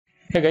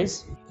Hey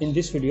guys, in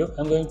this video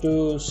I'm going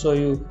to show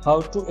you how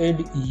to add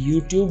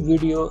YouTube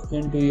video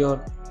into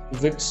your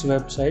Wix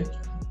website.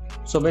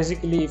 So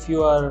basically, if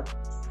you are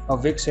a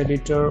Wix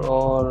editor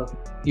or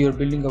you're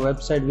building a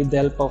website with the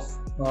help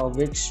of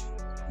Wix,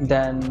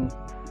 then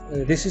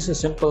this is a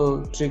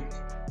simple trick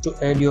to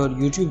add your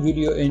YouTube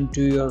video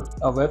into your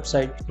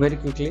website very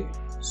quickly.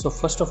 So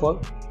first of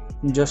all,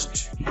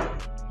 just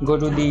go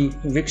to the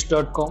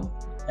wix.com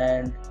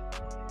and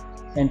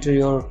enter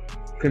your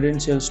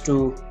credentials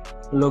to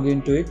log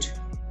into it,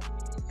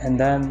 and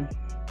then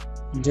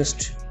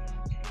just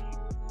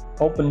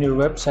open your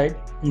website.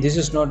 This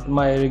is not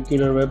my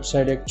regular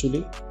website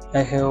actually.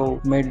 I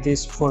have made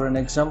this for an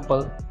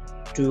example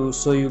to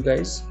show you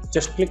guys.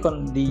 Just click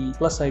on the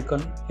plus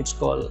icon, it's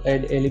called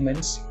add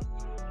elements.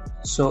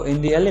 So in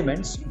the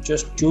elements,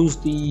 just choose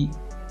the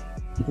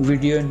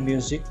video and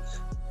music.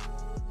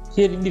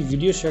 Here in the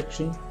video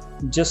section,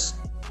 just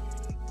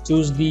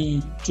choose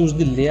the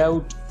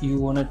layout you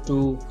wanted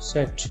to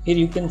set. Here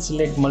you can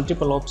select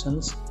multiple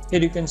options.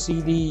 Here you can see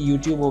the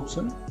YouTube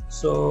option.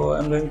 So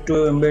I'm going to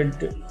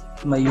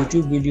embed my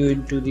YouTube video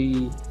into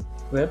the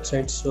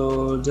website,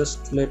 so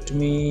just let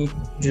me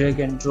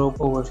drag and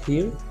drop over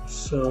here.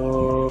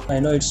 So I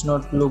know it's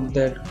not look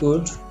that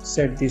good.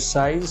 Set the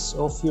size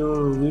of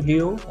your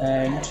video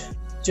and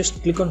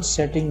just click on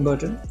setting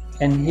button,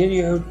 and here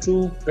you have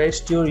to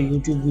paste your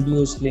YouTube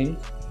videos link.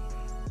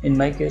 In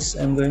my case,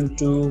 I'm going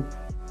to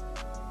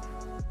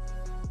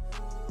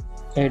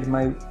add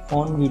my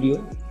own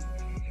video.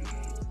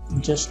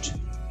 Just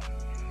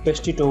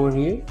paste it over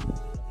here,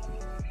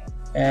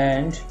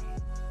 and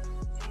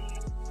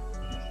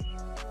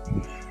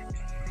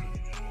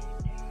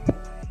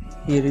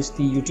here is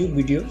the YouTube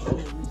video,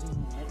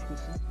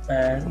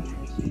 and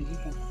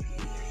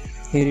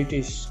here it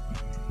is.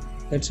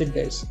 That's it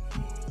guys.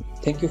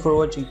 Thank you for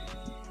watching.